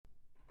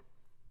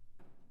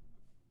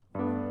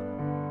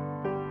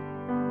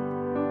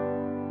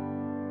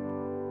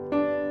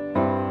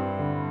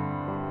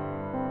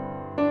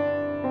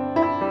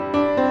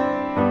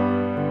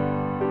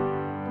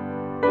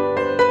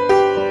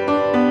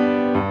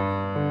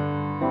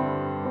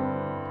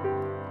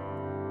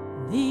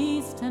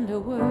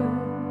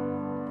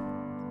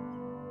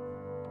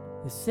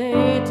We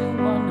say to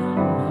one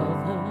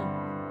another,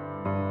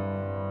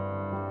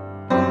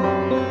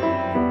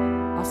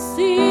 I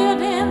see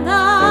it in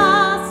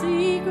the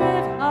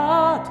secret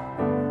heart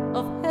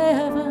of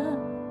heaven.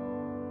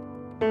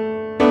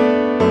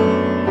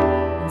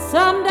 And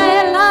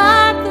someday,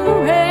 like the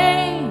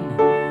rain,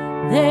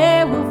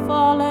 they will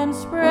fall and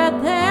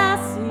spread their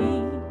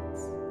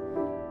seeds,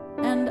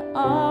 and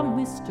our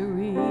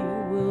mystery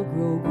will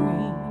grow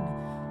green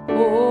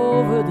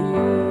over the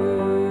earth.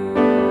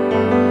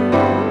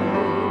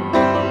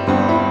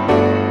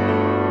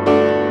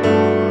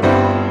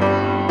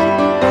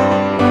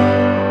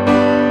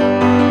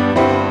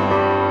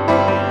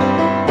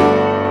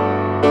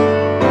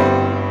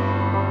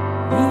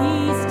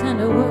 These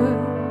tender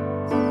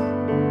words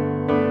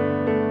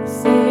we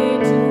say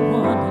to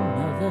one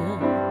another,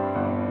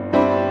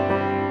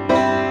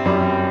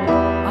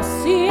 I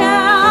see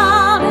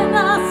out in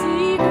the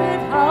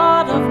secret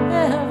heart of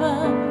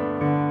heaven.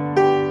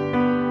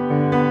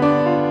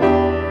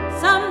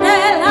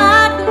 Someday,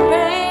 like the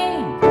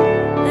rain,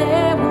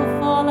 they will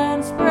fall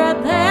and spread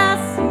their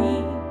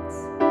seeds,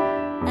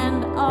 and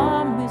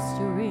our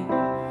mystery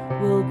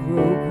will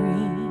grow green